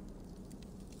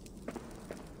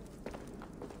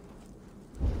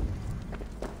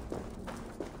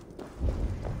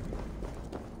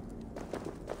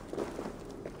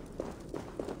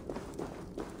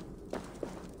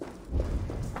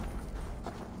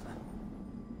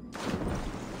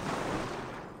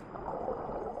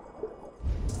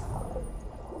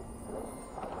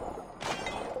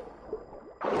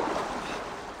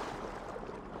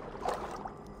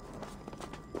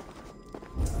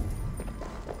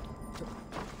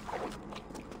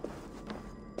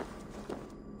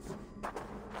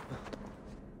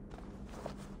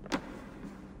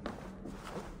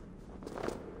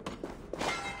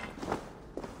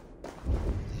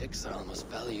 Exile must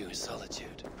value his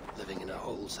solitude, living in a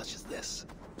hole such as this.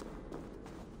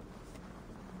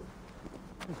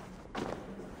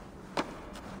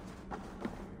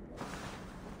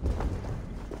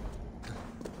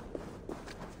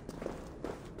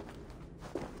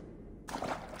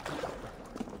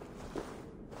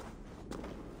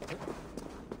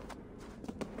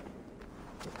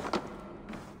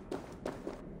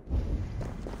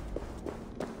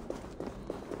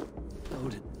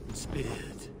 Loaded and speared.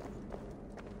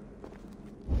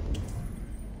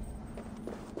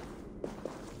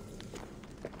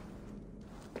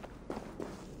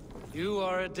 You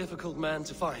are a difficult man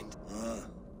to find.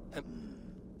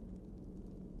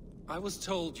 I was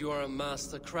told you are a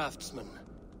master craftsman.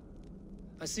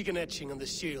 I seek an etching on the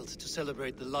shield to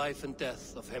celebrate the life and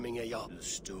death of Hemminger Jarl. The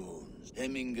stones.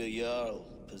 Hemminger Jarl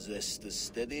possessed a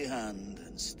steady hand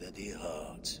and steady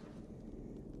heart.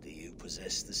 Do you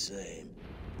possess the same?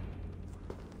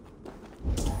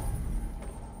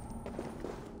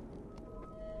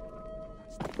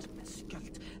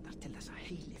 Dessa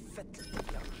heile fettel.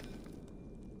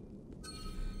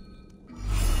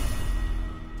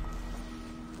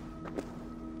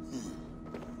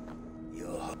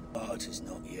 Your heart is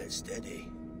not yet steady.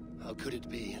 How could it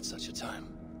be at such a time?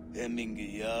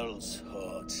 Hemminger Jarl's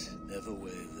heart never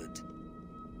wavered.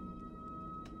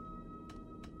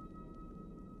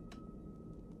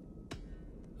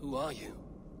 Who are you?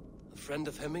 A friend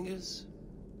of Hemminger's?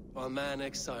 Or a man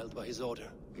exiled by his order?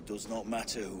 It does not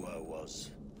matter who I was.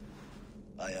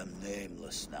 I am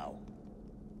nameless now.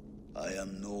 I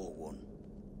am no one.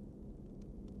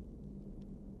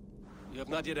 You have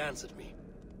not yet answered me.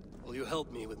 Will you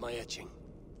help me with my etching?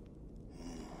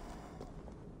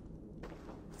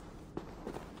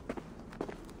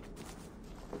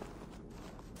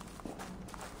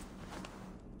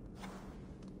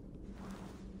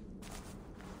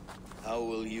 How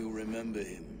will you remember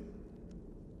him?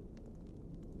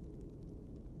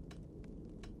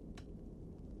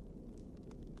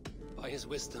 By his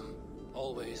wisdom,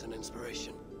 always an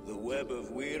inspiration. The web of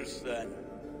Wirth, then.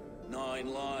 9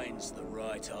 lines that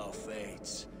write our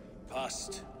fates.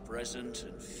 Past, present,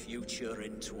 and future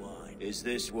entwined. Is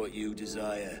this what you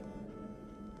desire?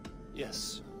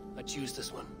 Yes, I choose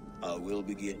this one. I will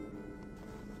begin.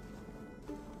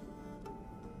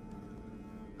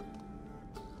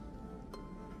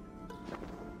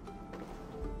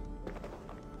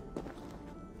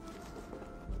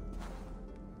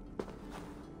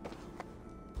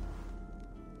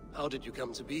 How did you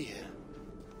come to be here?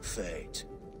 Fate.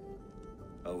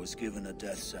 I was given a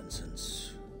death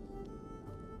sentence.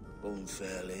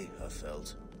 Unfairly, I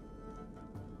felt.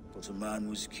 But a man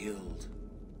was killed.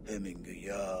 Hemminger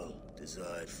Jarl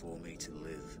desired for me to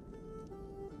live.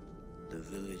 The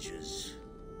villagers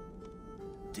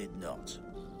did not.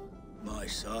 My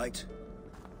sight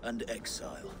and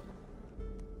exile.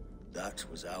 That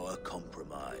was our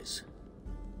compromise.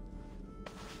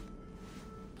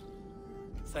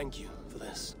 Thank you for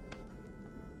this.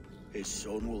 His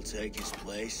son will take his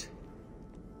place.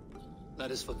 That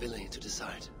is for Vili to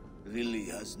decide. Vili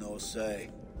has no say.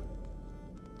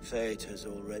 Fate has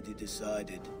already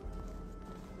decided.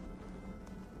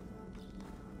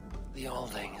 The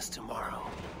Alding is tomorrow,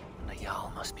 and a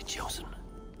Jarl must be chosen.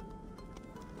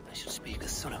 I should speak with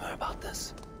Sunnema about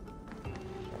this.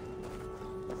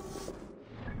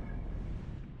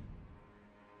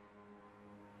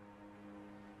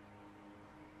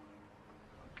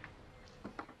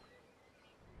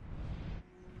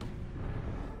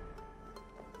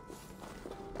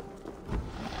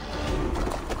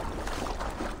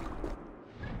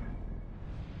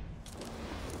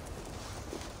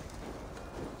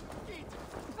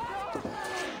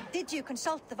 Did you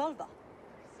consult the Volva?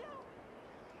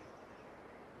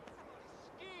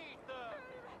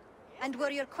 And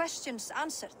were your questions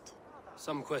answered?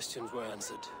 Some questions were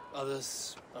answered.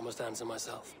 Others, I must answer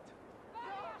myself.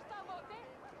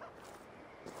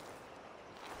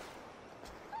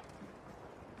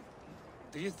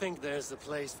 Do you think there's a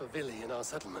place for Vili in our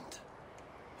settlement?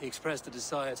 He expressed a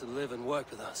desire to live and work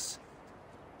with us.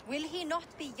 Will he not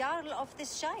be Jarl of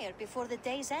this Shire before the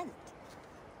day's end?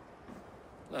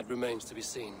 That remains to be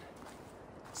seen.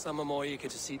 Some are more eager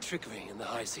to see Tryggvi in the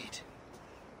high seat.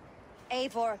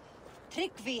 Eivor,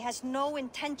 Tryggvi has no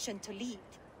intention to lead.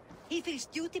 He feels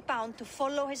duty-bound to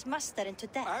follow his master into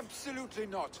death. Absolutely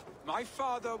not. My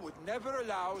father would never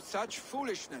allow such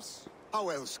foolishness. How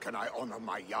else can I honor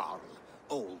my Jarl,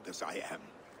 old as I am?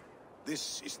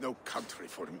 This is no country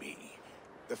for me.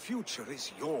 The future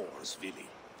is yours, Vili.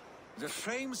 The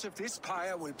flames of this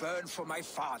pyre will burn for my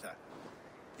father.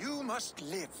 You must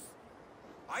live.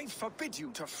 I forbid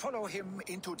you to follow him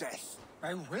into death.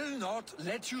 I will not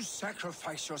let you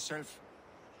sacrifice yourself.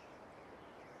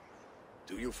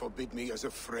 Do you forbid me as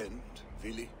a friend,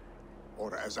 Vili?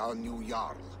 Or as our new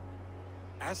Jarl?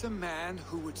 As a man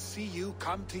who would see you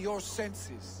come to your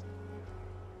senses.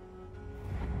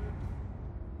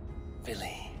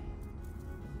 Vili.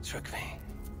 Tryggvi.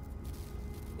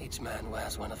 Each man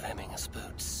wears one of Hemminger's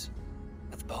boots,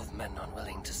 with both men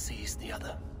unwilling to seize the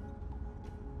other.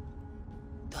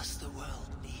 Does the world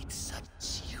need such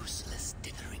useless,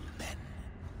 dithering men?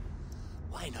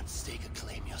 Why not stake a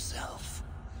claim yourself?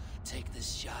 Take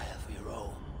this Shire for your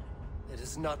own. It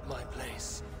is not my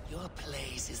place. Your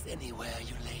place is anywhere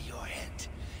you lay your head,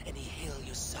 any hill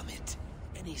you summit,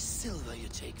 any silver you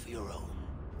take for your own.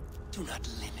 Do not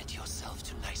limit yourself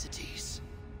to niceties.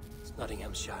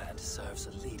 Nottinghamshire deserves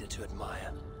a leader to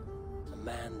admire. A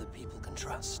man the people can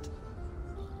trust.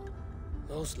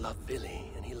 Most love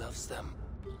Vili, and he loves them.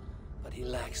 But he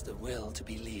lacks the will to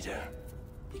be leader.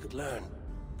 He could learn,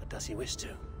 but does he wish to?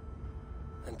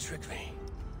 And Tryggvi.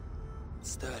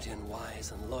 Sturdy and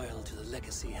wise and loyal to the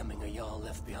legacy Hemminger Jarl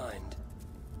left behind.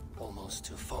 Almost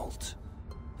to a fault.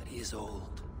 But he is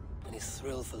old, and his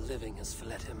thrill for living has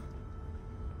fled him.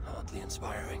 Hardly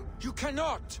inspiring. You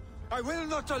cannot! I will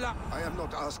not allow— I am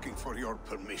not asking for your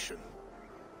permission.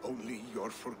 Only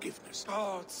your forgiveness.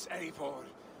 Gods, Eivor,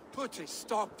 put a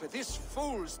stop to this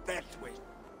fool's deathwish.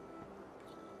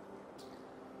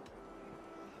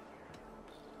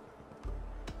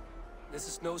 This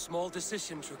is no small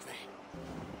decision, Trugvi.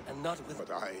 And not with—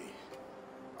 But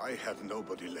I have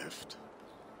nobody left.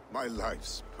 My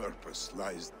life's purpose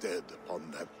lies dead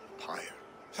upon that pyre.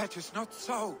 That is not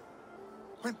so.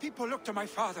 When people look to my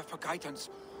father for guidance,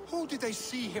 who do they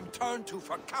see him turn to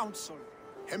for counsel?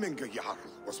 Hemminger Jarl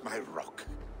was my rock.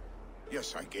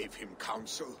 Yes, I gave him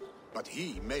counsel, but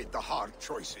he made the hard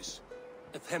choices.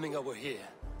 If Hemminger were here,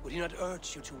 would he not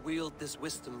urge you to wield this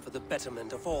wisdom for the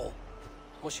betterment of all?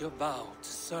 Was your vow to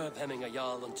serve Hemminger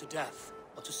Jarl unto death,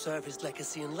 or to serve his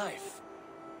legacy in life?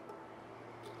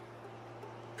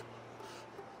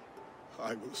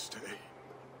 I will stay.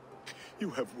 You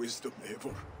have wisdom,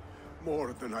 Eivor.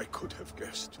 More than I could have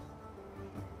guessed.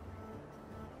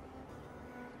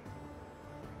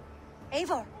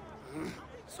 Eivor!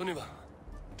 Sunniva.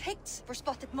 Picts were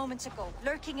spotted moments ago,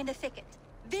 lurking in the thicket.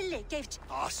 Vili gave—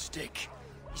 Ah, stick.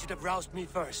 You should have roused me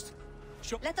first.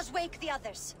 Let us wake the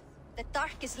others. The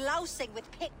dark is lousing with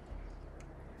pick.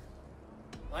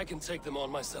 I can take them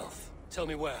on myself. Tell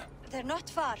me where. They're not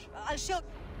far. I'll show—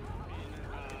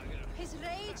 His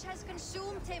rage has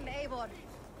consumed him, Eivor.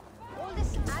 All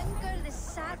this anger, this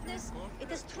sadness, it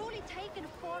has truly taken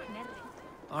form.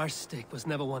 Our stick was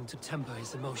never one to temper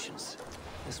his emotions.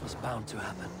 This was bound to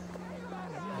happen.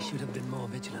 I should have been more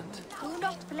vigilant. Do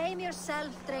not blame yourself,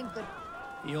 Drengur.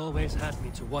 He always had me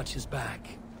to watch his back.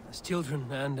 As children,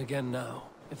 and again now.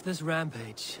 If this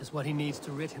rampage is what he needs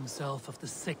to rid himself of the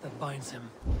sick that binds him,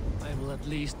 I will at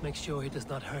least make sure he does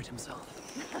not hurt himself.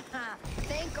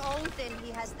 Thank Odin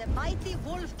he has the mighty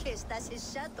Wolf-Kissed as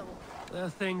his shadow. There are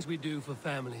things we do for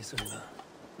family, Sunniva.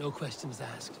 No questions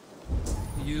asked.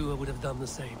 For you, I would have done the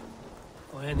same.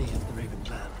 For any of the Raven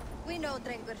clan. We know,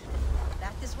 Drengur.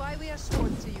 That is why we are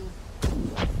sworn to you.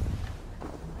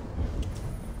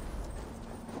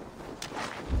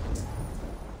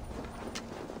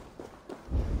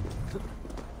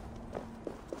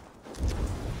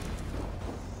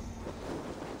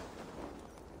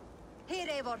 Here,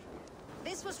 Eivor.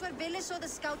 This was where Vili saw the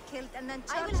scout killed and then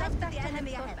charged after the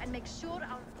enemy ahead and make sure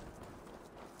our—